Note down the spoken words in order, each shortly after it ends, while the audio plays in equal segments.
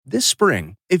This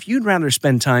spring, if you'd rather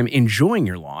spend time enjoying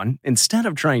your lawn instead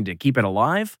of trying to keep it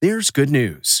alive, there's good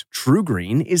news.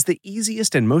 TruGreen is the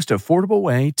easiest and most affordable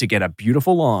way to get a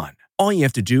beautiful lawn. All you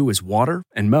have to do is water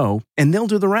and mow, and they'll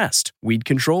do the rest. Weed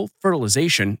control,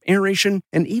 fertilization, aeration,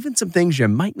 and even some things you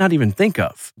might not even think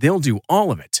of. They'll do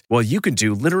all of it, while you can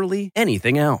do literally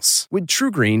anything else. With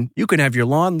TruGreen, you can have your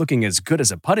lawn looking as good as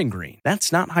a putting green.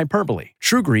 That's not hyperbole.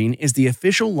 TruGreen is the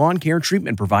official lawn care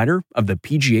treatment provider of the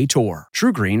PGA Tour.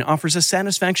 TruGreen offers a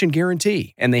satisfaction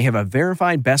guarantee, and they have a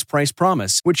verified best price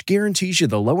promise, which guarantees you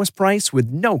the lowest price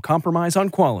with no compromise on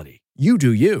quality. You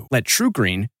do you. Let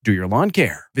TruGreen do your lawn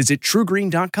care. Visit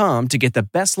TruGreen.com to get the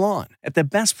best lawn at the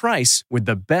best price with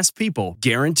the best people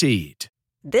guaranteed.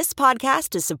 This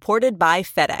podcast is supported by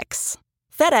FedEx.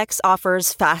 FedEx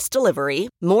offers fast delivery,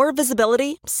 more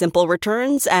visibility, simple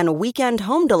returns, and weekend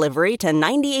home delivery to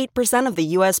 98% of the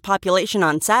U.S. population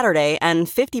on Saturday and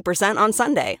 50% on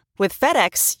Sunday. With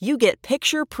FedEx, you get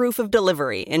picture proof of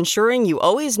delivery, ensuring you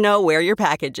always know where your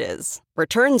package is.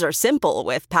 Returns are simple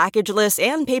with packageless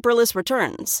and paperless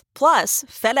returns. Plus,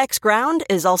 FedEx Ground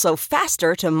is also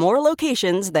faster to more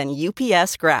locations than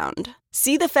UPS Ground.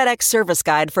 See the FedEx service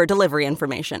guide for delivery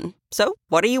information. So,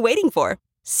 what are you waiting for?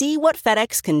 See what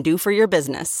FedEx can do for your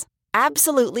business.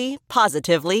 Absolutely,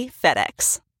 positively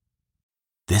FedEx.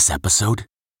 This episode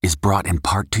is brought in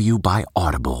part to you by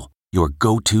Audible, your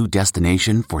go-to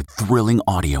destination for thrilling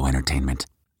audio entertainment.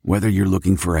 Whether you're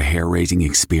looking for a hair-raising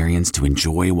experience to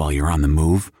enjoy while you're on the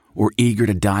move or eager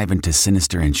to dive into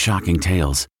sinister and shocking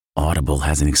tales, Audible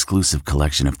has an exclusive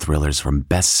collection of thrillers from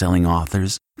best-selling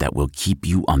authors that will keep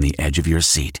you on the edge of your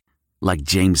seat. Like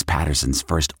James Patterson's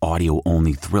first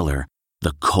audio-only thriller,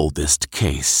 The Coldest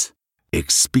Case.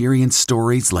 Experience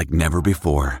stories like never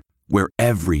before, where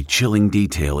every chilling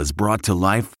detail is brought to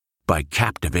life by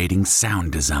captivating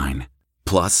sound design.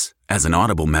 Plus, as an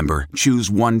Audible member, choose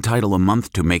one title a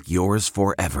month to make yours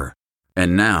forever.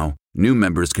 And now, new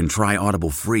members can try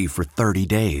Audible free for 30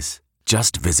 days.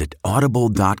 Just visit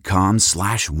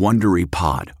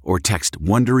audible.com/WonderyPod or text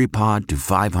WonderyPod to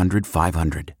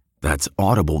 500-500. That's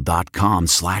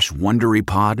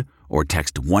audible.com/WonderyPod or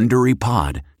text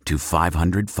WonderyPod to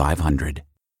 500-500.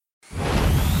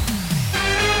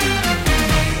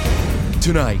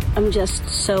 Tonight, I'm just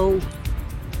so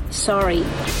sorry.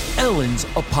 Ellen's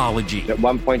apology. At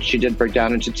one point, she did break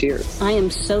down into tears. I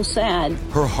am so sad.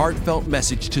 Her heartfelt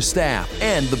message to staff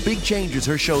and the big changes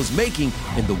her show's making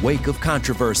in the wake of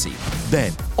controversy.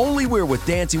 Then, only we're with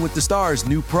Dancing with the Stars'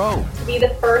 new pro. To be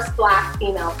the first Black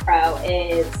female pro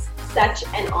is such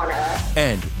an honor.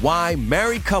 And why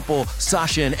married couple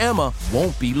Sasha and Emma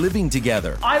won't be living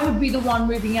together. I would be the one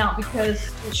moving out because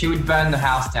she would burn the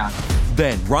house down.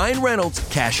 Then Ryan Reynolds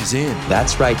cashes in.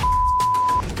 That's right.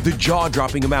 The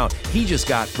jaw-dropping amount he just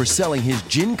got for selling his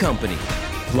gin company.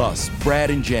 Plus, Brad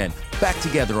and Jen back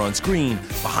together on screen,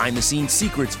 behind-the-scenes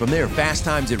secrets from their Fast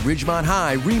Times at Ridgemont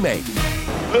High remake.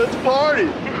 Let's party!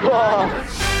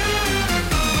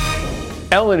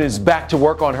 Ellen is back to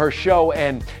work on her show,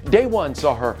 and day one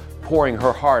saw her pouring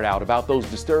her heart out about those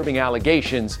disturbing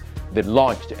allegations that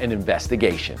launched an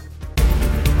investigation.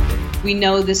 We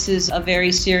know this is a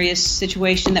very serious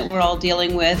situation that we're all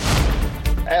dealing with.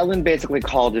 Ellen basically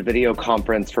called a video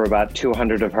conference for about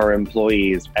 200 of her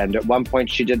employees, and at one point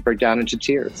she did break down into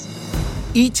tears.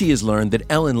 E.T. has learned that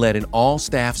Ellen led an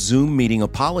all-staff Zoom meeting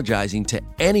apologizing to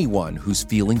anyone whose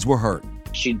feelings were hurt.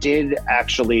 She did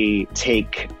actually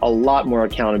take a lot more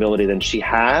accountability than she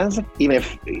has, even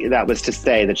if that was to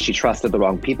say that she trusted the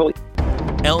wrong people.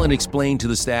 Ellen explained to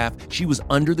the staff she was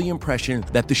under the impression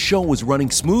that the show was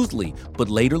running smoothly, but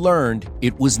later learned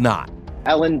it was not.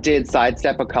 Ellen did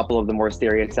sidestep a couple of the more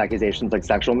serious accusations like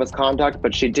sexual misconduct,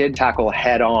 but she did tackle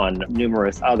head-on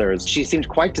numerous others. She seemed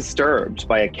quite disturbed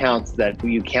by accounts that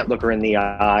you can't look her in the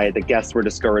eye, the guests were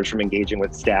discouraged from engaging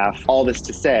with staff. All this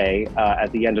to say,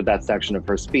 at the end of that section of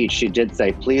her speech, she did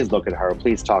say, please look at her,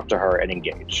 please talk to her and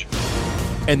engage.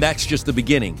 And that's just the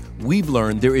beginning. We've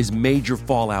learned there is major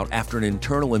fallout after an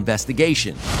internal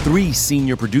investigation. 3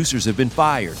 senior producers have been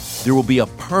fired. There will be a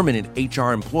permanent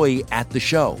HR employee at the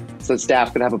show. So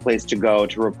staff can have a place to go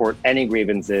to report any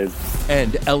grievances.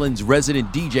 And Ellen's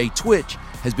resident DJ, Twitch,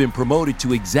 has been promoted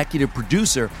to executive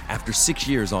producer after 6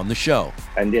 years on the show.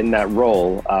 And in that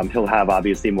role, he'll have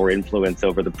obviously more influence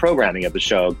over the programming of the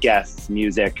show, guests,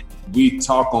 music. We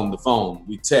talk on the phone,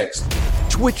 we text.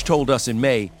 Twitch told us in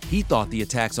May he thought the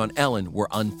attacks on Ellen were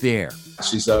unfair.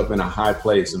 She's up in a high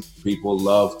place and people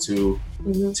love to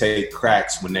take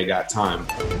cracks when they got time.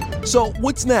 So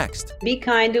what's next? Be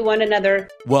kind to one another.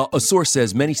 Well, a source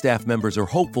says many staff members are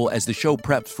hopeful as the show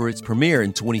preps for its premiere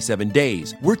in 27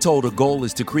 days. We're told a goal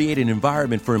is to create an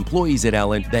environment for employees at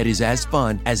Ellen that is as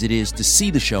fun as it is to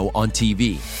see the show on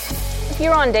TV. If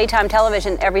you're on daytime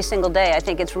television every single day, I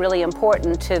think it's really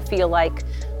important to feel like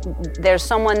there's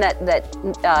someone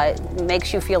that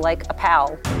makes you feel like a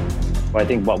pal. I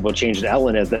think what will change at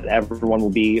Ellen is that everyone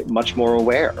will be much more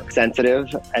aware, sensitive,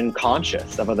 and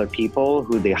conscious of other people,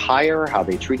 who they hire, how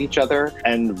they treat each other,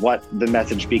 and what the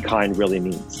message "Be Kind" really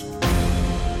means.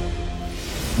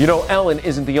 You know, Ellen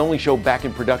isn't the only show back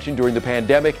in production during the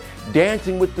pandemic.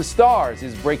 Dancing with the Stars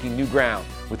is breaking new ground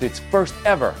with its first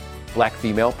ever Black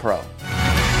female pro.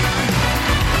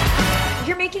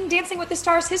 You're making Dancing with the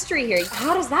Stars history here.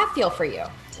 How does that feel for you?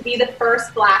 To be the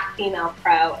first Black female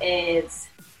pro is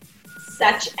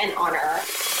such an honor.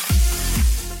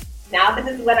 Now this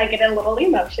is when I get a little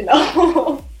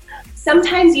emotional.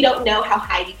 Sometimes you don't know how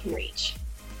high you can reach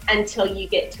until you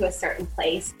get to a certain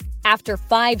place. After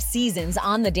 5 seasons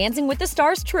on the Dancing with the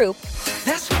Stars troupe,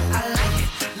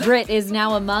 Britt is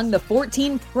now among the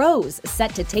 14 pros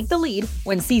set to take the lead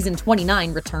when season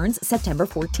 29 returns September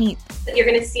 14th. You're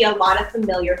going to see a lot of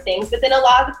familiar things, but then a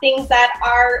lot of things that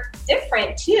are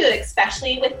different too,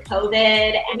 especially with COVID,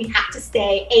 and we have to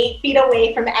stay 8 feet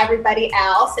away from everybody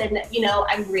else. And, you know,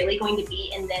 I'm really going to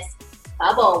be in this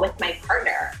bubble with my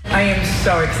partner. I am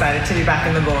so excited to be back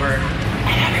in the ballroom.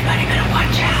 And everybody gonna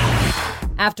watch out.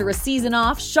 After a season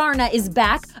off, Sharna is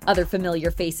back. Other familiar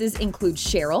faces include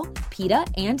Cheryl, Peta,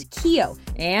 and Keo.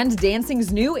 And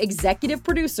Dancing's new executive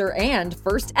producer and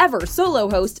first ever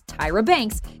solo host, Tyra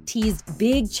Banks, teased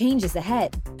big changes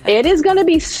ahead. It is going to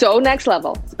be so next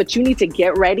level, but you need to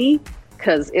get ready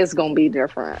because it's going to be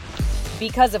different.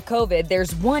 Because of COVID,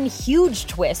 there's one huge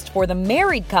twist for the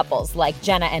married couples like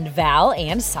Jenna and Val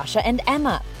and Sasha and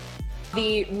Emma.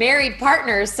 The married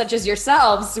partners, such as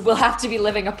yourselves, will have to be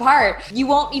living apart. You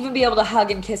won't even be able to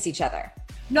hug and kiss each other.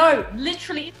 No,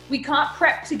 literally, we can't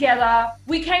prep together.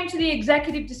 We came to the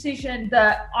executive decision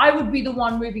that I would be the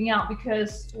one moving out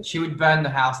because she would burn the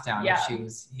house down if she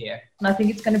was here. And I think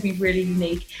it's going to be really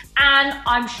unique. And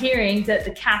I'm hearing that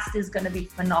the cast is going to be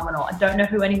phenomenal. I don't know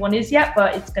who anyone is yet,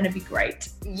 but it's going to be great.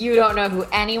 You don't know who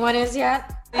anyone is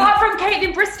yet? Apart from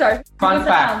Caitlin Bristow. Fun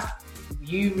fact.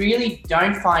 You really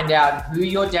don't find out who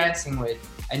you're dancing with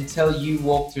until you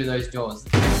walk through those doors.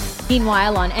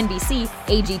 Meanwhile, on NBC,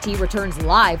 AGT returns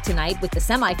live tonight with the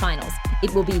semifinals.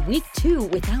 It will be week 2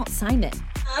 without Simon.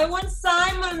 I want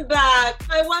Simon back.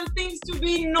 I want things to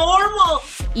be normal.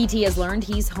 E.T. has learned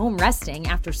he's home resting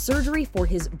after surgery for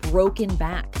his broken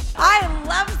back. I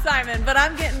love Simon, but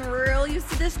I'm getting real used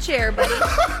to this chair, buddy.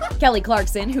 Kelly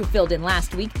Clarkson, who filled in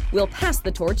last week, will pass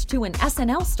the torch to an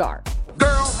SNL star.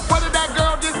 Girl, what did that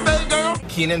girl just say, girl?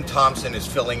 Kenan Thompson is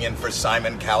filling in for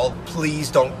Simon Cowell.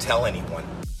 Please don't tell anyone.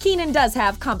 Kenan does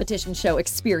have competition show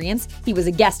experience. He was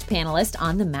a guest panelist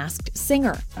on The Masked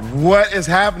Singer. What is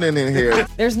happening in here?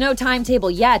 There's no timetable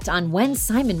yet on when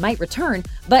Simon might return,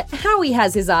 but Howie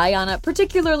has his eye on a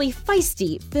particularly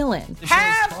feisty fill-in.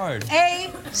 Have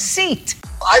a seat.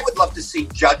 I would love to see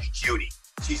Judge Judy.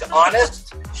 She's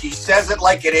honest, she says it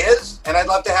like it is, and I'd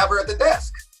love to have her at the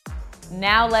desk.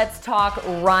 Now let's talk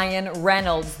Ryan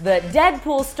Reynolds. The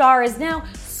Deadpool star is now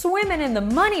swimming in the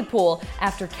money pool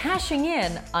after cashing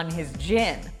in on his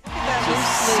gin.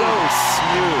 Just so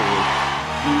smooth.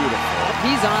 Beautiful.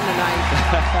 He's on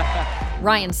tonight.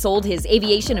 Ryan sold his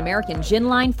Aviation American gin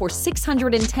line for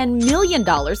 $610 million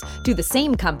to the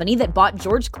same company that bought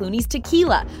George Clooney's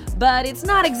tequila. But it's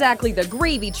not exactly the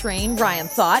gravy train Ryan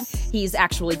thought. He's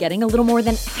actually getting a little more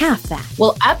than half that.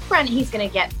 Well, upfront, he's going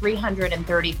to get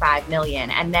 $335 million,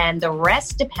 and then the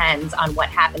rest depends on what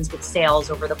happens with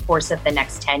sales over the course of the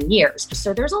next 10 years.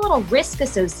 So there's a little risk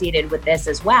associated with this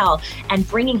as well, and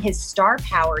bringing his star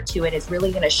power to it is really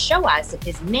going to show us if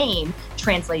his name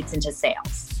translates into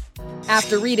sales.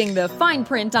 After reading the fine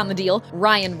print on the deal,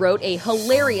 Ryan wrote a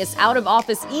hilarious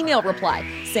out-of-office email reply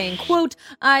saying, quote,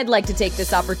 "I'd like to take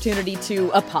this opportunity to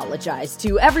apologize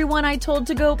to everyone I told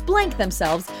to go blank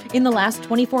themselves in the last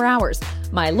 24 hours.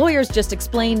 My lawyers just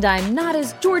explained I'm not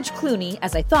as George Clooney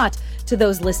as I thought. To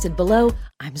those listed below,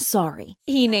 I'm sorry."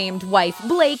 He named wife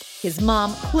Blake, his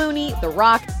mom Clooney, The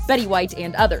Rock, Betty White,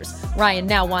 and others. Ryan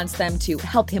now wants them to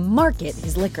help him market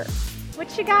his liquor.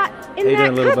 What you got in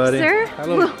that cup, buddy? Sir? A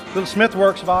little Smith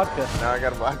Works vodka. Now I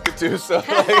got a vodka too, so.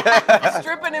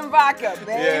 Stripping in vodka,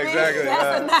 baby. Yeah, exactly.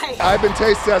 That's a night. I've been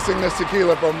taste testing this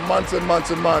tequila for months and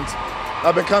months and months.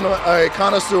 I've become a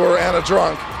connoisseur and a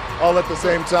drunk all at the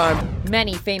same time.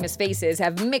 Many famous faces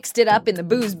have mixed it up in the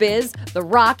booze biz. The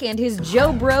Rock and his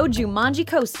Joe Bro Jumanji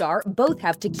co-star both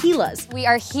have tequilas. We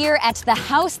are here at the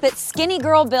house that Skinny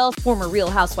Girl built. Former Real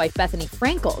Housewife Bethany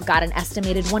Frankel got an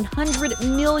estimated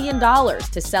 $100 million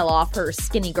to sell off her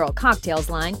Skinny Girl cocktails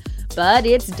line. But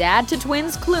it's dad to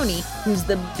twins Clooney, who's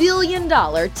the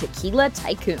billion-dollar tequila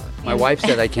tycoon. My wife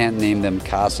said I can't name them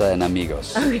Casa and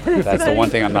Amigos. That's the one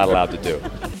thing I'm not allowed to do.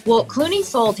 Well, Clooney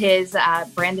sold his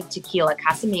brand of tequila,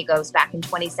 Casamigos, back in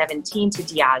 2017 to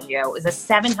Diageo. It was a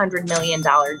 $700 million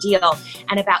deal,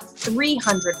 and about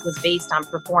 $300 was based on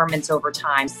performance over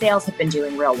time. Sales have been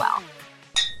doing real well.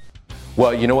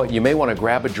 Well, you know what? You may want to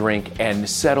grab a drink and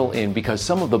settle in because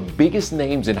some of the biggest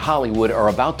names in Hollywood are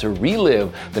about to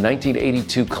relive the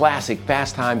 1982 classic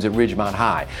Fast Times at Ridgemont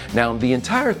High. Now, the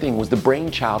entire thing was the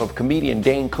brainchild of comedian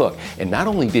Dane Cook. And not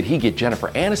only did he get Jennifer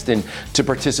Aniston to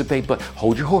participate, but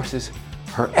hold your horses,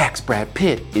 her ex, Brad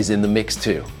Pitt, is in the mix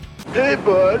too. Hey,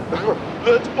 bud,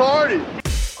 let's party.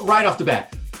 Right off the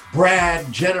bat, Brad,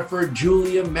 Jennifer,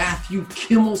 Julia, Matthew,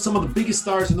 Kimmel, some of the biggest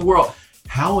stars in the world.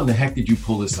 How in the heck did you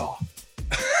pull this off?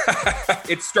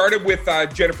 It started with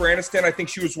Jennifer Aniston. I think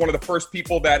she was one of the first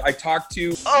people that I talked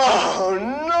to. Oh,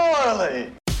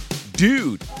 gnarly.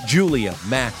 Dude, Julia,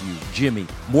 Matthew, Jimmy,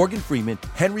 Morgan Freeman,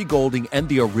 Henry Golding, and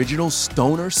the original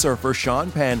stoner surfer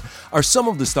Sean Penn are some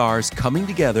of the stars coming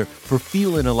together for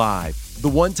Feelin' Alive, the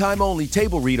one-time only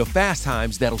table read of Fast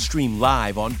Times that'll stream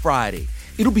live on Friday.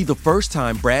 It'll be the first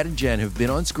time Brad and Jen have been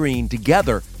on screen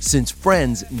together since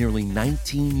Friends nearly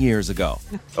 19 years ago.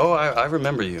 Oh, I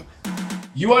remember you.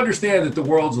 You understand that the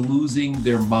world's losing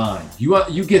their mind.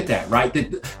 You get that, right?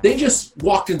 That they just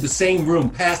walked into the same room,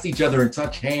 passed each other and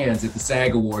touched hands at the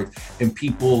SAG Awards, and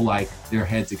people, like, their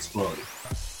heads exploded.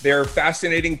 They're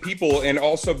fascinating people, and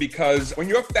also because when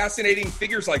you have fascinating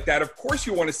figures like that, of course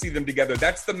you want to see them together.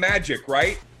 That's the magic,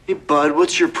 right? Hey, bud,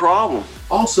 what's your problem?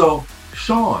 Also,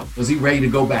 Sean, was he ready to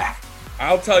go back?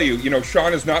 I'll tell you,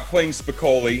 Sean is not playing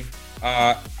Spicoli.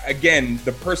 Again,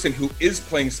 the person who is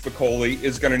playing Spicoli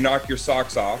is going to knock your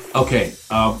socks off. Okay,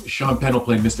 Sean Penn will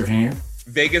play Mr. Hand.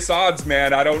 Vegas odds,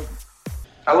 man. I don't...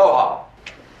 Aloha.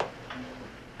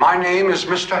 My name is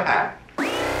Mr. Hand.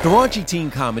 The raunchy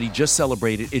teen comedy just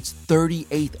celebrated its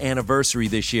 38th anniversary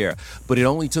this year, but it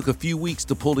only took a few weeks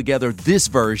to pull together this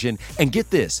version. And get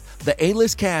this, the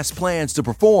A-list cast plans to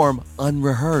perform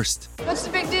unrehearsed. What's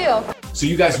the big deal? So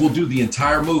you guys will do the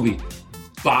entire movie,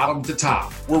 bottom to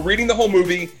top. We're reading the whole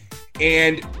movie,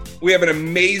 and we have an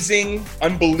amazing,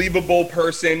 unbelievable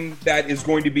person that is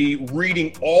going to be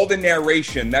reading all the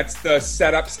narration. That's the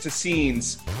setups to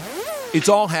scenes. It's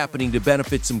all happening to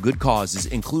benefit some good causes,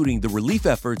 including the relief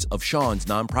efforts of Sean's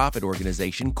nonprofit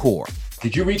organization, CORE.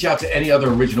 Did you reach out to any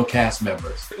other original cast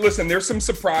members? Listen, there's some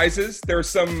surprises. There's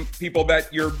some people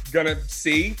that you're going to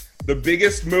see. The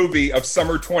biggest movie of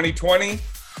summer 2020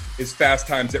 is Fast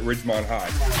Times at Ridgemont High.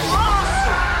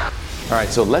 All right,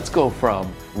 so let's go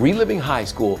from reliving high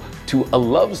school to a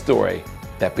love story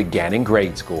that began in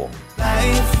grade school.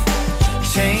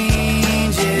 Life changes.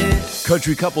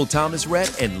 Country couple Thomas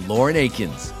Rhett and Lauren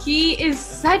Akins. He is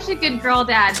such a good girl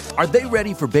dad. Are they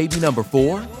ready for baby number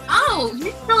 4? Oh,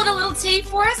 you spilled a little tea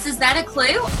for us? Is that a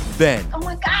clue? Then, oh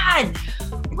my God,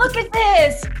 look at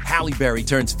this. Halle Berry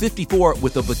turns 54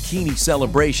 with a bikini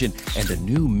celebration and a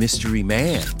new mystery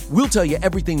man. We'll tell you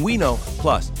everything we know,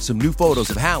 plus some new photos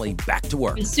of Halle back to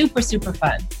work. It's super, super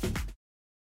fun.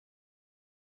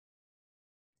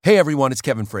 Hey everyone, it's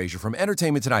Kevin Frazier from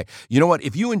Entertainment Tonight. You know what?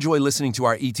 If you enjoy listening to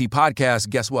our ET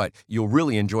podcast, guess what? You'll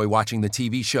really enjoy watching the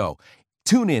TV show.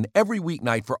 Tune in every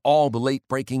weeknight for all the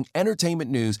late-breaking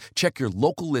entertainment news. Check your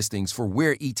local listings for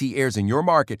where ET airs in your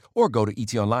market or go to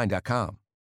etonline.com.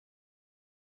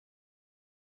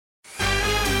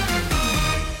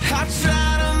 I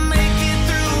try to make it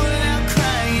through without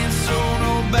crying so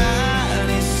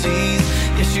nobody sees.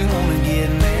 Yes, you want to get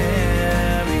married.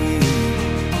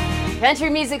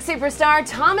 Country music superstar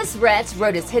Thomas Rhett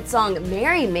wrote his hit song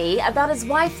Marry Me about his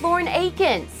wife Lauren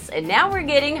Akins, and now we're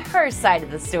getting her side of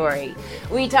the story.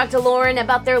 We talked to Lauren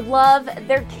about their love,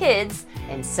 their kids,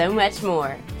 and so much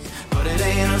more. But it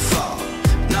ain't a fault,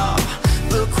 no,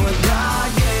 look what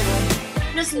God gave him.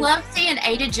 I just love seeing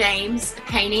Ada James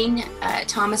painting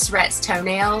Thomas Rhett's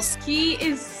toenails. He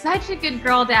is such a good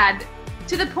girl dad,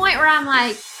 to the point where I'm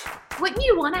like, wouldn't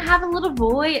you want to have a little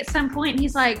boy at some point? And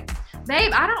he's like,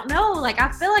 babe, I don't know. Like,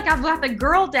 I feel like I've got the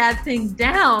girl dad thing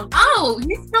down. Oh,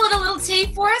 you spilled a little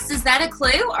tea for us? Is that a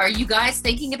clue? Are you guys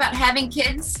thinking about having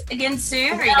kids again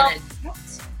soon? Are you gonna...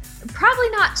 Probably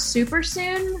not super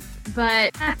soon,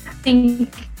 but I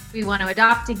think we want to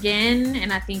adopt again.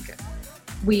 And I think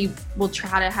we will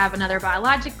try to have another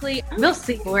biologically. We'll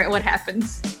see what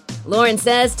happens. Lauren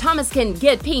says Thomas can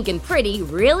get pink and pretty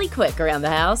really quick around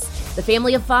the house. The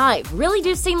family of 5 really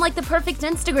do seem like the perfect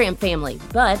Instagram family.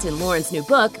 But in Lauren's new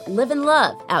book, Live in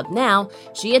Love, out now,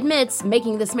 she admits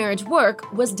making this marriage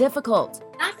work was difficult.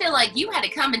 I feel like you had to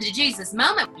come into Jesus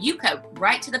moment. You cut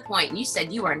right to the point and you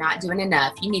said you are not doing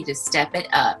enough. You need to step it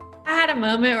up. I had a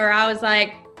moment where I was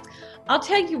like, I'll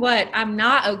tell you what, I'm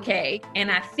not okay.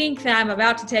 And I think that I'm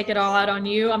about to take it all out on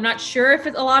you. I'm not sure if a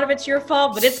lot of it's your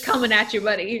fault, but it's coming at you,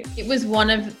 buddy. It was one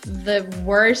of the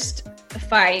worst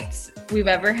fights we've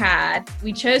ever had.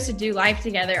 We chose to do life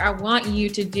together. I want you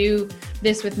to do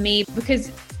this with me because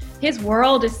his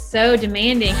world is so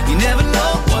demanding. You never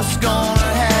know what's gonna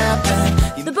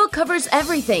happen. The book covers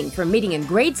everything from meeting in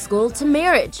grade school to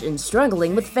marriage and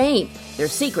struggling with fame. Their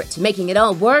secret to making it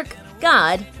all work,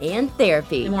 God, and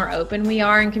therapy. The more open we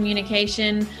are in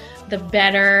communication, the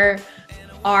better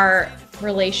our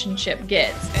relationship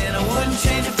gets. And I wouldn't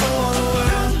change it for the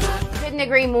world. Couldn't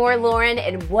agree more, Lauren,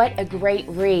 and what a great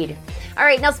read. All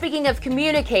right, now speaking of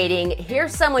communicating,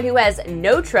 here's someone who has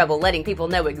no trouble letting people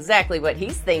know exactly what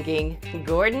he's thinking,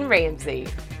 Gordon Ramsay.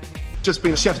 Just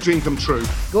been a chef's dream come true.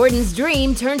 Gordon's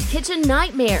dream turned kitchen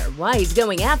nightmare. Why he's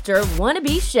going after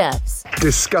wannabe chefs.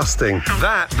 Disgusting.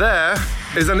 That there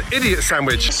is an idiot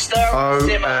sandwich.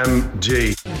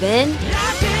 OMG. Then,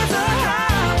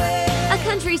 a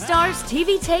country star's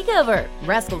TV takeover.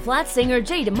 Rascal Flatts singer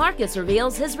Jay DeMarcus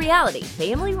reveals his reality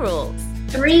family rules.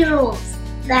 3 rules.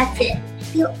 That's it.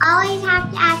 You always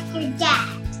have to ask your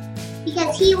dad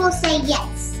because he will say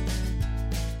yes.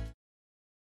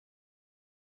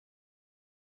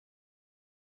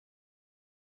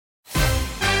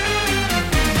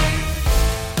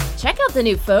 Check out the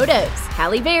new photos.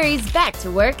 Halle Berry's back to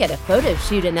work at a photo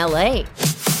shoot in LA.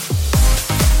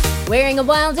 Wearing a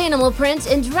wild animal print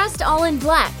and dressed all in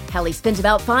black, Halle spent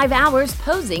about 5 hours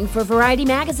posing for Variety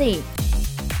magazine.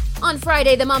 On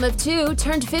Friday, the mom of 2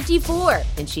 turned 54,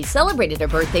 and she celebrated her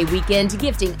birthday weekend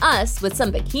gifting us with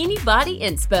some bikini body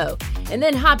inspo, and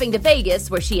then hopping to Vegas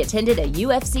where she attended a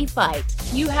UFC fight.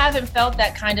 You haven't felt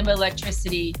that kind of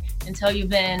electricity until you've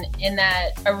been in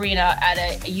that arena at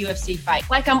a UFC fight.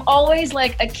 Like I'm always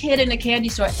like a kid in a candy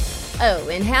store. Oh,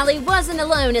 and Halle wasn't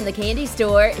alone in the candy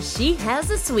store. She has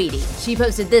a sweetie. She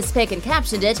posted this pic and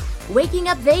captioned it, "Waking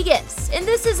up Vegas." And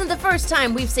this isn't the first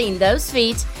time we've seen those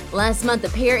feet. Last month, the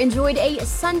pair enjoyed a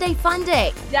Sunday fun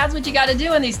day. That's what you gotta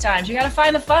do in these times. You gotta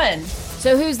find the fun.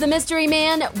 So who's the mystery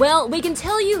man? Well, we can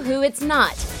tell you who it's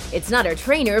not. It's not our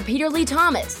trainer, Peter Lee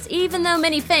Thomas, even though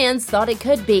many fans thought it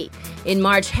could be. In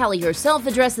March, Halle herself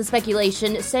addressed the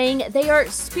speculation, saying they are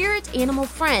spirit animal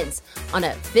friends on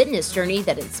a fitness journey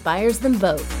that inspires them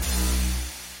both.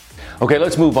 Okay,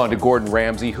 let's move on to Gordon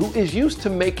Ramsay, who is used to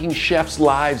making chefs'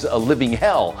 lives a living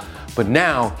hell. But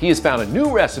now he has found a new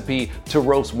recipe to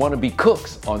roast wannabe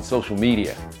cooks on social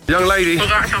media. Young lady,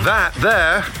 that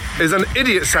there is an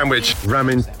idiot sandwich.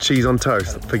 Ramming cheese on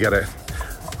toast, forget it.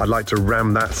 I'd like to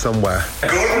ram that somewhere.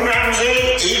 Gordon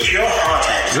Ramsay, eat your heart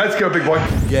out. Let's go, big boy.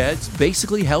 Yeah, it's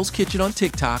basically Hell's Kitchen on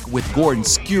TikTok with Gordon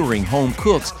skewering home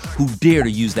cooks who dare to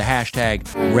use the hashtag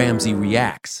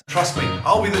 #RamsayReacts. Trust me,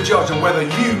 I'll be the judge on whether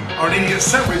you are an idiot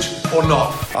sandwich or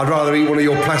not. I'd rather eat one of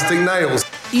your plastic nails.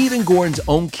 Even Gordon's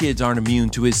own kids aren't immune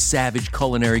to his savage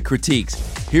culinary critiques.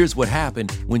 Here's what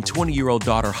happened when 20-year-old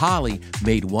daughter Holly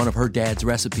made one of her dad's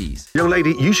recipes. Young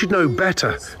lady, you should know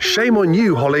better. Shame on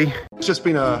you, Holly. It's just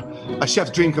been a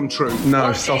chef's dream come true.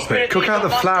 No, stop it. Cook out the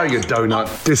flour, you donut.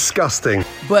 Disgusting.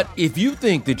 But if you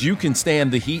think that you can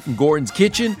stand the heat in Gordon's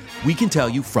kitchen, we can tell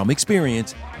you from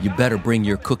experience, you better bring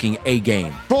your cooking A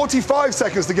game. 45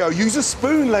 seconds to go. Use a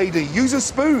spoon, lady. Use a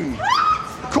spoon.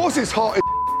 Of course it's hot in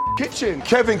kitchen.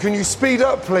 Kevin, can you speed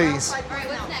up, please?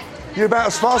 You're about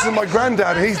as fast as my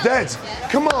granddad. He's dead.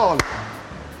 Come on.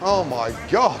 Oh, my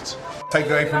God. Take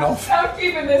the apron off. I'm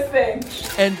keeping this thing.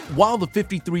 And while the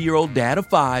 53-year-old dad of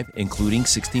 5, including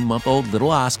 16-month-old little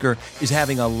Oscar, is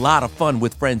having a lot of fun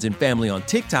with friends and family on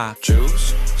TikTok.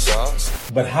 Juice,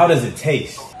 sauce. But how does it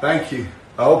taste? Thank you.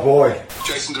 Oh, boy.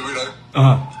 Jason Derulo.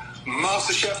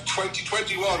 MasterChef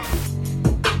 2021.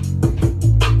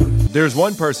 There's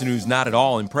one person who's not at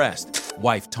all impressed,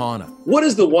 wife Tana. What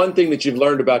is the one thing that you've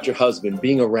learned about your husband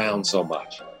being around so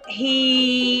much?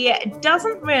 He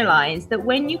doesn't realize that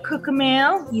when you cook a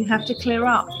meal, you have to clear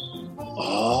up.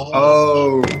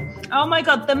 Oh. Oh my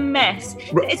God, the mess.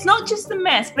 It's not just the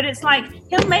mess, but it's like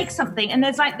he'll make something and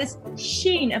there's like this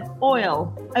sheen of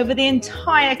oil over the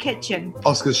entire kitchen.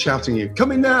 Oscar's shouting you.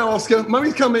 Come in now, Oscar.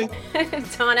 Mummy's coming.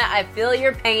 Tana, I feel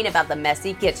your pain about the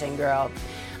messy kitchen, girl.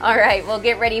 All right, we'll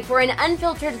get ready for an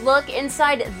unfiltered look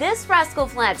inside this Rascal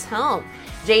Flatts home.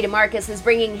 Jay DeMarcus is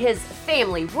bringing his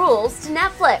Family Rules to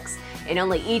Netflix, and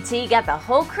only E.T. got the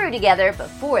whole crew together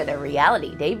before their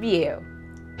reality debut.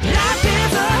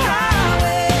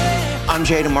 I'm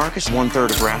Jay DeMarcus,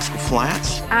 1/3 of Rascal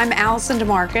Flatts. I'm Allison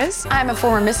DeMarcus. I'm a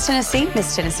former Miss Tennessee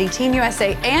Teen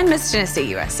USA, and Miss Tennessee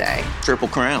USA. Triple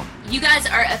Crown. You guys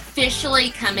are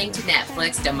officially coming to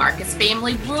Netflix. DeMarcus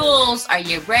Family Rules. Are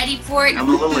you ready for it? I'm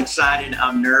a little excited.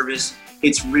 I'm nervous.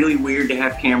 It's really weird to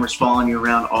have cameras following you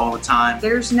around all the time.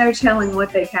 There's no telling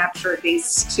what they captured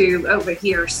these two over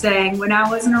here saying when I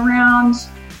wasn't around.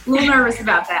 A little nervous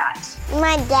about that.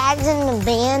 My dad's in the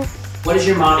band. What does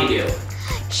your mommy do?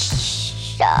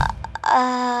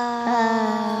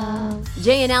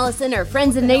 Jay and Allison are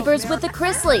friends and neighbors with the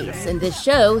Chrisleys, and this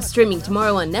show, streaming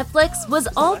tomorrow on Netflix, was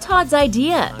all Todd's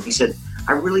idea. He said,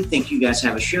 I really think you guys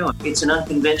have a show. It's an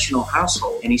unconventional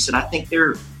household. And he said, I think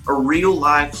there are real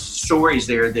life stories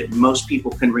there that most people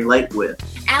can relate with.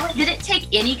 Allie, did it take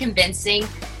any convincing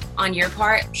on your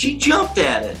part? She jumped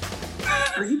at it.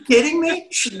 Are you kidding me?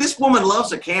 This woman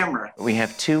loves a camera. We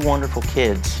have 2 wonderful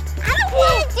kids. I don't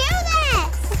want to do this.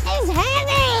 It's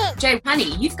heavy. Jay,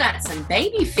 honey, you've got some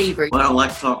baby fever. Well, I don't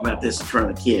like to talk about this in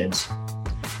front of the kids,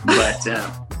 but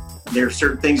there are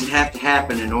certain things that have to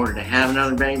happen in order to have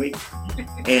another baby,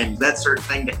 and that certain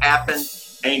thing to happen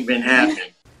ain't been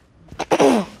happening.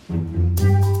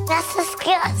 That's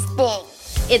disgusting.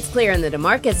 It's clear in the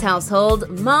DeMarcus household,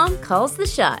 Mom calls the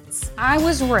shots. I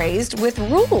was raised with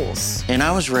rules. And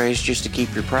I was raised just to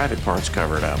keep your private parts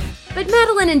covered up. But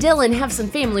Madeline and Dylan have some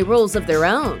family rules of their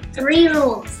own. 3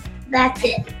 rules. That's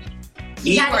it.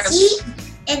 You gotta eat,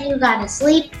 and you gotta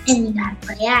sleep, and you gotta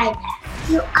play iPad.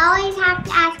 You always have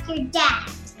to ask your dad,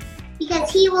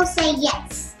 because he will say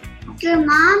yes. Your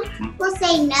mom will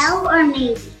say no or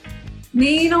maybe.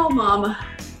 Mean old mama.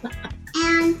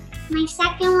 And my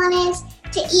second one is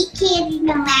to eat candy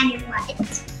no matter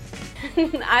what.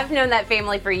 I've known that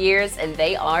family for years, and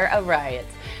they are a riot.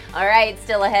 All right,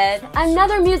 still ahead,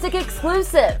 another music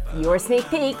exclusive. Your sneak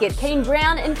peek at Kane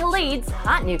Brown and Khalid's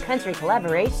hot new country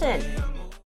collaboration.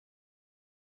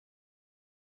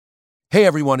 Hey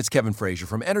everyone, it's Kevin Frazier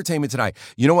from Entertainment Tonight.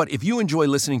 You know what? If you enjoy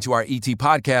listening to our ET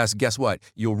podcast, guess what?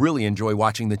 You'll really enjoy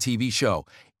watching the TV show.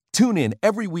 Tune in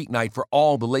every weeknight for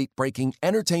all the late-breaking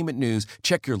entertainment news.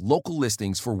 Check your local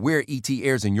listings for where ET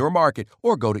airs in your market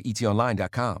or go to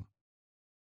etonline.com.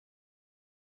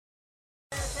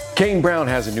 Kane Brown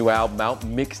has a new album out,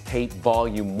 Mixtape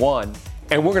Volume 1.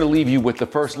 And we're going to leave you with the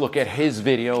first look at his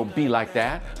video, Be Like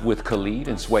That, with Khalid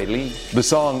and Swae Lee. The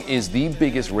song is the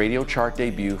biggest radio chart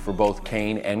debut for both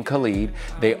Kane and Khalid.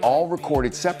 They all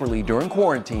recorded separately during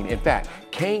quarantine. In fact,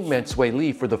 Kane met Swae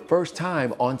Lee for the first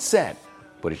time on set.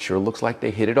 But it sure looks like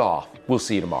they hit it off. We'll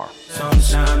see you tomorrow.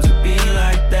 Sometimes it be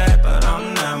like that, but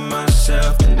I'm not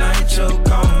myself. The night you're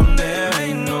gone, there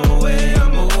ain't no way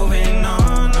I'm moving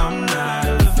on. I'm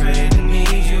not afraid to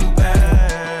need you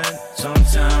back.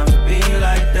 Sometimes it be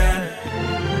like that.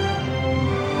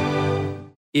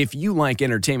 If you like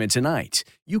Entertainment Tonight,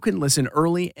 you can listen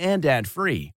early and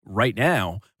ad-free right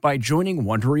now by joining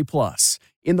Wondery Plus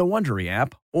in the Wondery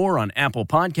app or on Apple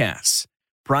Podcasts.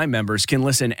 Prime members can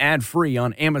listen ad-free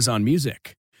on Amazon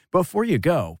Music. Before you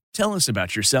go, tell us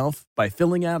about yourself by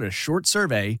filling out a short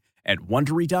survey at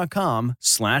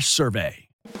Wondery.com/survey.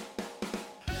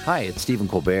 Hi, it's Stephen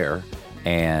Colbert,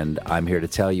 and I'm here to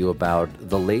tell you about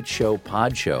The Late Show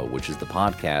Pod Show, which is the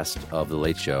podcast of The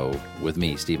Late Show with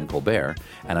me, Stephen Colbert,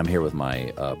 and I'm here with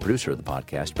my producer of the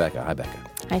podcast, Becca. Hi, Becca.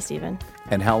 Hi, Stephen.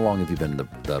 And how long have you been the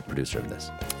producer of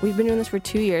this? We've been doing this for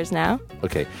 2 years now.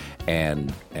 Okay,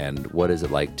 and what is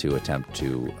it like to attempt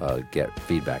to get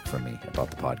feedback from me about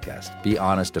the podcast? Be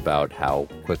honest about how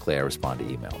quickly I respond to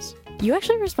emails. You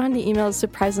actually respond to emails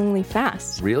surprisingly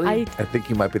fast. Really? I think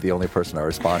you might be the only person I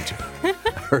respond to.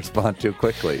 Respond to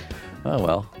quickly. Oh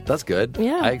well, that's good.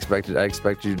 Yeah. I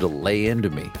expected you to lay into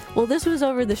me. Well, this was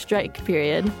over the strike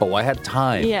period. Oh, I had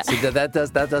time. Yeah. See, that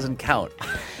doesn't count.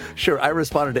 Sure, I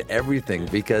responded to everything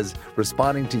because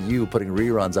responding to you putting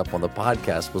reruns up on the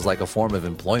podcast was like a form of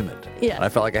employment. Yeah. And I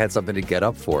felt like I had something to get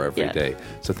up for every day.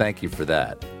 So thank you for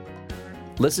that.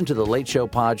 Listen to The Late Show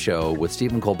Pod Show with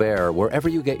Stephen Colbert wherever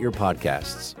you get your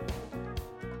podcasts.